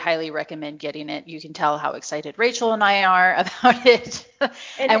 highly, highly recommend getting it. You can tell how excited Rachel and I are about it.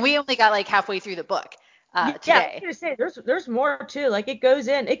 And we only got like halfway through the book today. Yeah, I was gonna say there's more too. Like it goes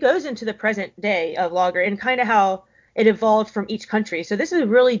into the present day of lager and kind of how it evolved from each country. So this is a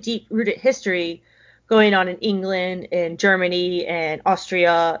really deep rooted history going on in England and Germany and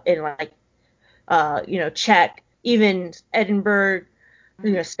Austria and like Czech, even Edinburgh,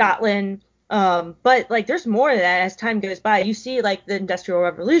 Scotland. But like there's more of that as time goes by. You see like the Industrial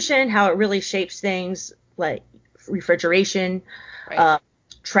Revolution, how it really shapes things like refrigeration,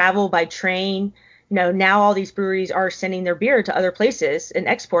 travel by train. Now all these breweries are sending their beer to other places and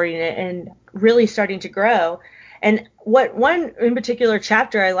exporting it and really starting to grow. And what one in particular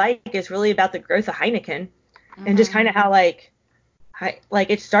chapter I like is really about the growth of Heineken and just kind of how like like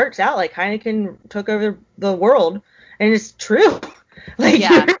it starts out like Heineken took over the world, and it's true. Like,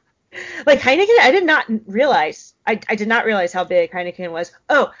 Yeah. like Heineken, I did not realize. I did not realize how big Heineken was.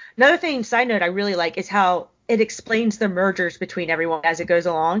 Oh, another thing, side note, I really like is how it explains the mergers between everyone as it goes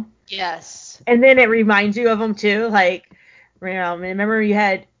along. Yes. And then it reminds you of them too. Like, remember you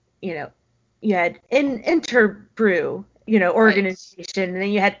had, you had Interbrew, Right. organization, and then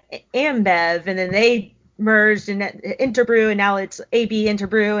you had Ambev, and then they merged and Interbrew, and now it's AB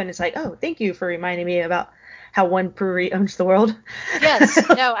Interbrew, and it's like, oh, thank you for reminding me about how one brewery owns the world. Yes,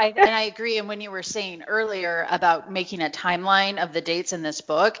 no, I agree. And when you were saying earlier about making a timeline of the dates in this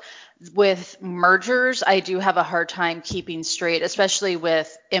book, with mergers, I do have a hard time keeping straight, especially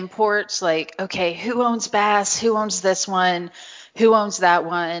with imports. Like, okay, who owns Bass? Who owns this one? Who owns that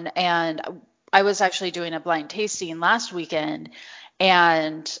one? And I was actually doing a blind tasting last weekend,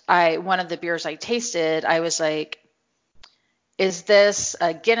 and one of the beers I tasted, I was like, is this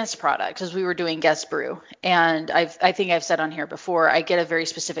a Guinness product? Because we were doing guest brew. And I think I've said on here before, I get a very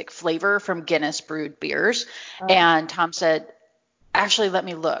specific flavor from Guinness brewed beers. And Tom said, actually, let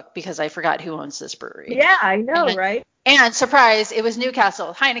me look because I forgot who owns this brewery. Yeah, I know, And, right? and surprise, it was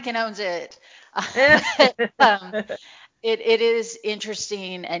Newcastle. Heineken owns it. um, it is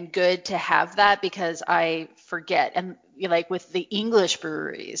interesting and good to have that because I forget. And like with the English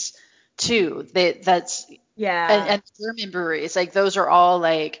breweries too, that's Yeah. and German breweries, like those are all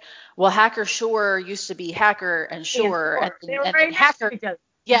like, well, Hacker Shore used to be Hacker and Shore, and They were then right next to Hacker, each other.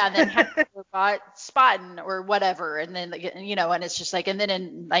 yeah, and then Hacker bought Spaten or whatever, and then and it's just like, and then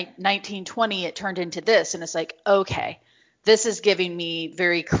in like 1920 it turned into this, and it's like, okay, this is giving me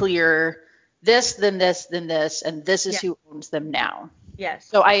very clear this, then this, then this, and this is who owns them now. Yes.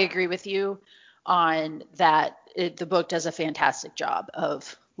 So I agree with you on that. The book does a fantastic job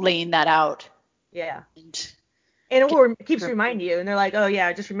of laying that out. Yeah. And And it keeps reminding you, and they're like, oh,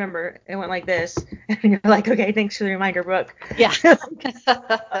 yeah, just remember, it went like this. And you're like, okay, thanks for the reminder, book. yeah.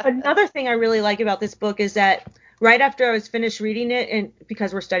 Another thing I really like about this book is that right after I was finished reading it, and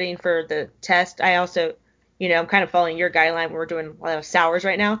because we're studying for the test, I also, I'm kind of following your guideline. We're doing a lot of sours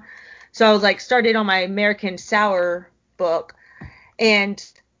right now. So I was like started on my American sour book. And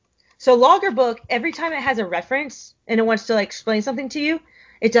so lager book, every time it has a reference and it wants to like explain something to you,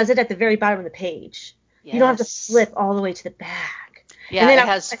 it does it at the very bottom of the page. You don't have to Yes. flip all the way to the back. Yeah, And then it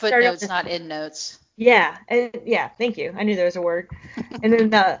has I started footnotes, not endnotes. yeah, and yeah, thank you. I knew there was a word. And then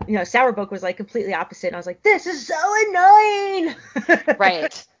the sour book was like completely opposite. And I was like, this is so annoying.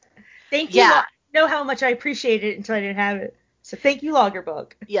 Right. Thank you. Yeah. Know how much I appreciated it until I didn't have it. So thank you, Lager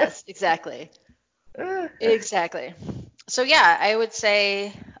book. Yes, exactly. Exactly. So yeah, I would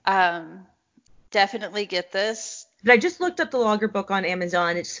say definitely get this. But I just looked up the Lager book on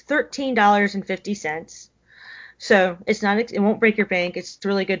Amazon. It's $13.50. So it's not, it won't break your bank. It's a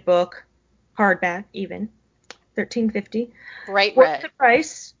really good book, hardback even, $13.50. Bright Worth red. the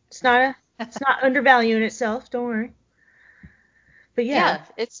price. It's not undervaluing itself. Don't worry. But yeah, Yeah,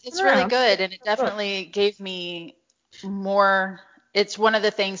 it's I really don't know. good, and it definitely gave me more. It's one of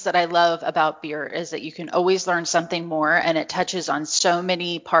the things that I love about beer is that you can always learn something more, and it touches on so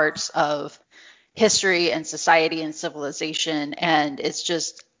many parts of history and society and civilization, and it's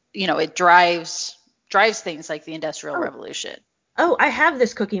just, it drives things like the Industrial Revolution. Oh, I have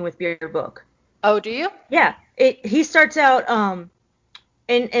this cooking with beer book. Oh, do you? Yeah, he starts out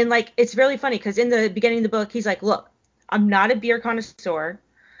and like it's really funny because in the beginning of the book he's like, look, I'm not a beer connoisseur.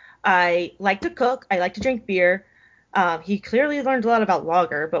 I like to cook. I like to drink beer. He clearly learned a lot about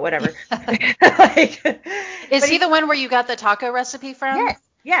lager, but whatever. Like, Is but he the one where you got the taco recipe from? yes,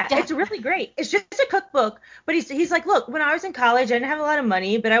 yeah, Yeah. it's really great. It's just a cookbook, but he's like, look, when I was in college, I didn't have a lot of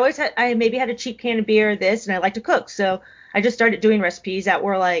money, but I maybe had a cheap can of beer or this, and I like to cook, so I just started doing recipes that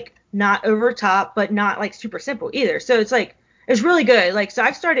were like not over top, but not like super simple either. So it's really good. Like, so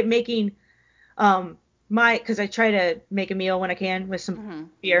I've started making because I try to make a meal when I can with some Hmm.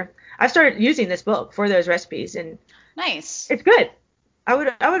 beer. I've started using this book for those recipes, and Nice. it's good. I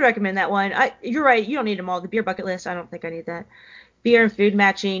would recommend that one. You're right. You don't need them all. The beer bucket list. I don't think I need that. Beer and food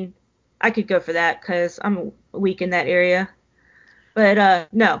matching. I could go for that because I'm weak in that area. But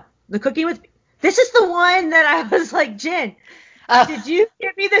no, the cooking with. This is the one that I was like, Jen, did you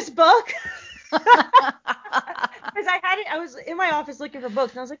give me this book? Because I had it. I was in my office looking for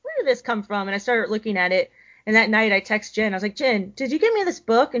books, and I was like, where did this come from? And I started looking at it. And that night I text Jen. I was like, Jen, did you give me this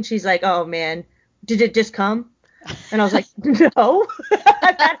book? And she's like, oh man, did it just come? And I was like, no.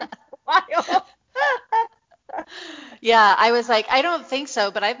 I've had it for a while. Yeah, I was like, I don't think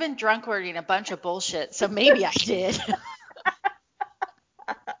so, but I've been drunk ordering a bunch of bullshit, so maybe I did.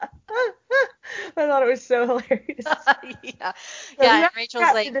 I thought it was so hilarious. Yeah. So Yeah, you and have Rachel's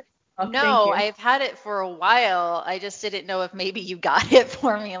got like, to this book. Thank no, you. I've had it for a while. I just didn't know if maybe you got it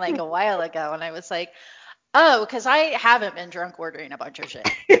for me like a while ago. And I was like, oh, because I haven't been drunk ordering a bunch of shit.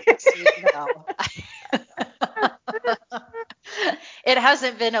 So, it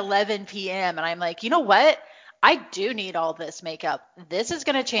hasn't been 11 p.m. And I'm like, you know what? I do need all this makeup. This is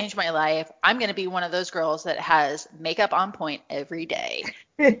going to change my life. I'm going to be one of those girls that has makeup on point every day.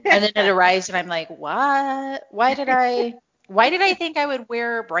 And then it arrives and I'm like, what? Why did I think I would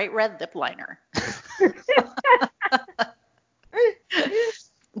wear bright red lip liner?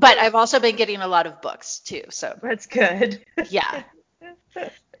 But I've also been getting a lot of books too. So That's good. yeah.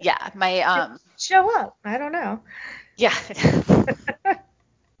 Yeah. My Show up. I don't know. yeah.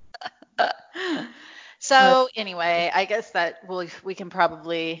 So anyway, I guess that we can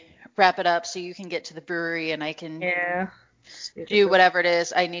probably wrap it up so you can get to the brewery and I can Yeah. do whatever it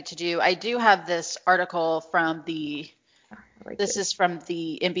is I need to do. I do have this article from this is from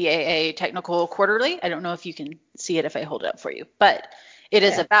the MBAA Technical Quarterly. I don't know if you can see it if I hold it up for you, but it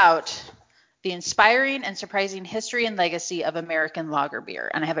is about the inspiring and surprising history and legacy of American lager beer.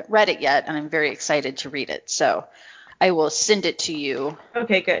 And I haven't read it yet, and I'm very excited to read it. So I will send it to you.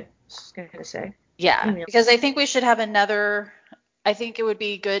 Okay, good. Just gonna say. Yeah, because I think we should have I think it would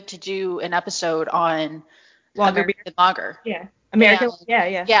be good to do an episode on American lager. Yeah. American.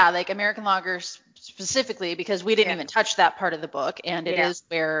 Yeah. Yeah, like American lagers specifically, because we didn't even touch that part of the book. And it is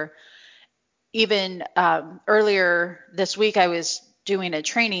where even earlier this week, I was doing a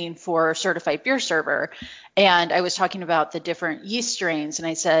training for certified beer server, and I was talking about the different yeast strains. And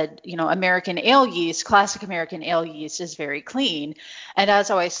I said, American ale yeast, classic American ale yeast is very clean. And as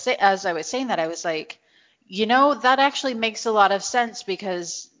I was saying that, I was like, that actually makes a lot of sense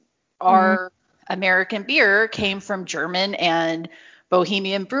because our American beer came from German and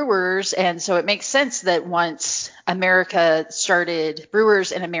Bohemian brewers. And so it makes sense that once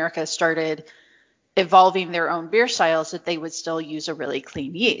brewers in America started evolving their own beer styles, that they would still use a really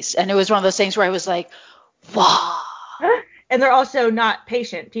clean yeast. And it was one of those things where I was like, wow. And they're also not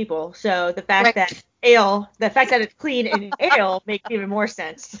patient people. So the fact that it's clean in ale makes even more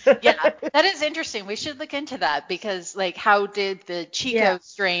sense. Yeah, that is interesting. We should look into that because, like, how did the Chico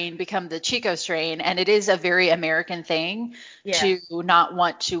strain become the Chico strain? And it is a very American thing to not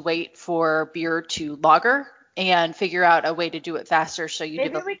want to wait for beer to lager and figure out a way to do it faster. So you Maybe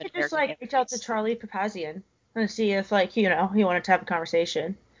develop we could just American reach out to Charlie Papazian and see if he wanted to have a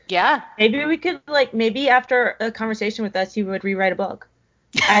conversation. Yeah. Maybe we could maybe after a conversation with us, he would rewrite a book.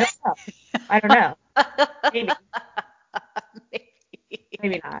 I don't know. Maybe.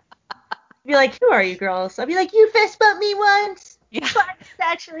 Maybe not. Be like, who are you girls? I'll be like, you fist bumped me once. Yeah. Twice,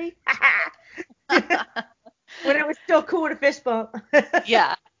 actually. When it was still cool to fist bump.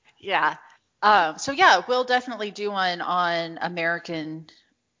 Yeah. Yeah. So yeah, we'll definitely do one on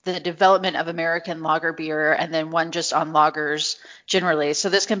the development of American lager beer, and then one just on lagers generally. So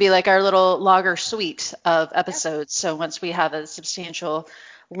this can be like our little lager suite of episodes. So once we have a substantial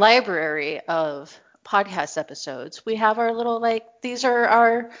library of podcast episodes, we have our little, these are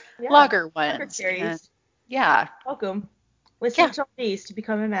our lager ones. Lager series. Yeah. Welcome. Listen to these to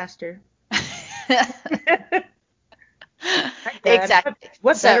become a master. Exactly.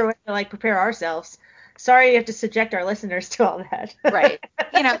 What better way to prepare ourselves? Sorry you have to subject our listeners to all that. Right.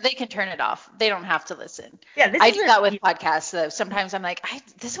 They can turn it off. They don't have to listen. Yeah, I do that with podcasts though. Sometimes I'm like,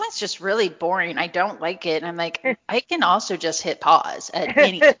 this one's just really boring. I don't like it. And I'm like, I can also just hit pause at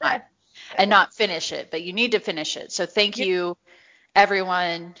any time and not finish it, but you need to finish it. So thank you,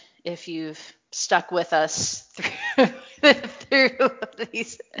 everyone, if you've stuck with us through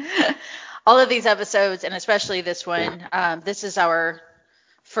all of these episodes, and especially this one. This is our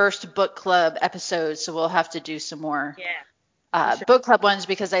first book club episode, so we'll have to do some more book club ones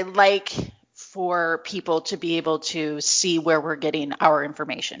because I like for people to be able to see where we're getting our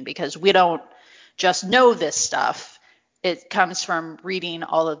information, because we don't just know this stuff. It comes from reading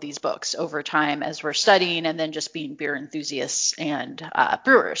all of these books over time as we're studying, and then just being beer enthusiasts and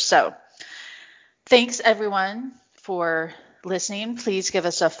brewers. So thanks everyone for listening. Please give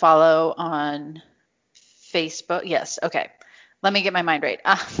us a follow on Facebook. Yes. Okay. Let me get my mind right.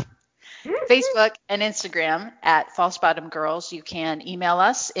 Facebook and Instagram at False Bottom Girls. You can email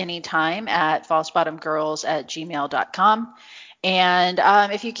us anytime at falsebottomgirls@gmail.com. And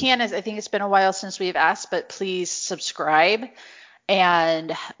if you can, I think it's been a while since we've asked, but please subscribe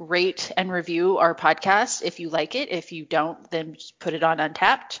and rate and review our podcast if you like it. If you don't, then just put it on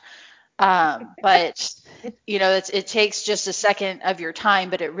Untapped. But it takes just a second of your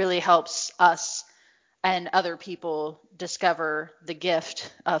time, but it really helps us and other people discover the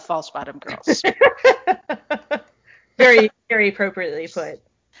gift of False Bottom Girls. Very, very appropriately put.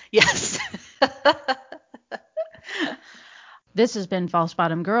 Yes. This has been False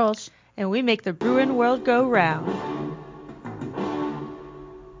Bottom Girls. And we make the Bruin world go round.